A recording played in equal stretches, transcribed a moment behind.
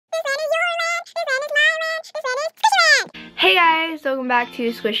Hey guys, welcome back to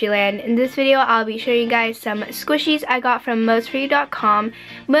Squishyland. In this video, I'll be showing you guys some squishies I got from Modes4u.com.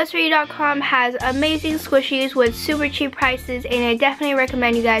 Modes4u.com has amazing squishies with super cheap prices, and I definitely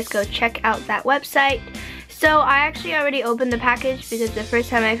recommend you guys go check out that website. So I actually already opened the package because the first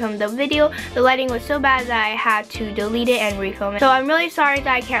time I filmed the video, the lighting was so bad that I had to delete it and refilm it. So I'm really sorry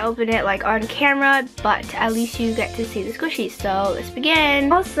that I can't open it like on camera, but at least you get to see the squishies. So let's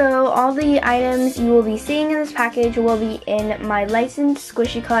begin. Also, all the items you will be seeing in this package will be in my licensed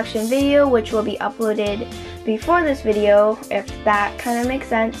squishy collection video, which will be uploaded before this video, if that kind of makes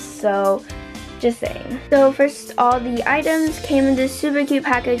sense. So just saying. So first, all the items came in this super cute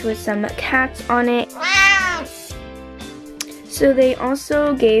package with some cats on it. So they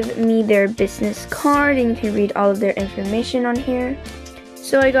also gave me their business card, and you can read all of their information on here.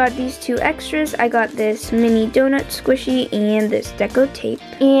 So I got these two extras. I got this mini donut squishy and this deco tape.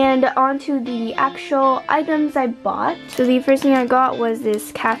 And onto the actual items I bought. So the first thing I got was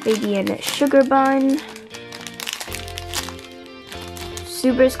this Cafe Bean sugar bun.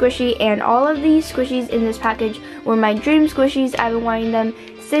 Super squishy, and all of these squishies in this package were my dream squishies. I've been wanting them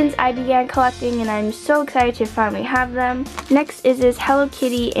since I began collecting, and I'm so excited to finally have them. Next is this Hello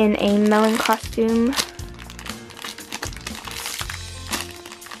Kitty in a melon costume.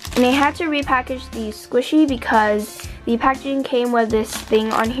 And I had to repackage the squishy because the packaging came with this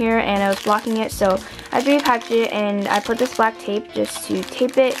thing on here and I was blocking it, so I repackaged it and I put this black tape just to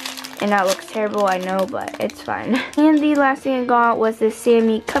tape it. And that looks terrible, I know, but it's fine. And the last thing I got was this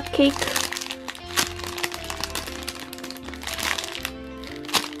Sammy cupcake.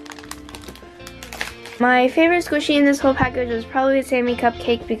 My favorite squishy in this whole package was probably the Sammy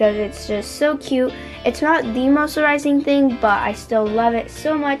cupcake because it's just so cute. It's not the moisturizing thing, but I still love it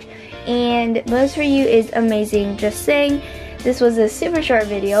so much. And Modes4u is amazing, just saying. This was a super short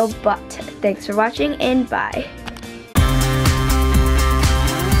video, but thanks for watching and bye.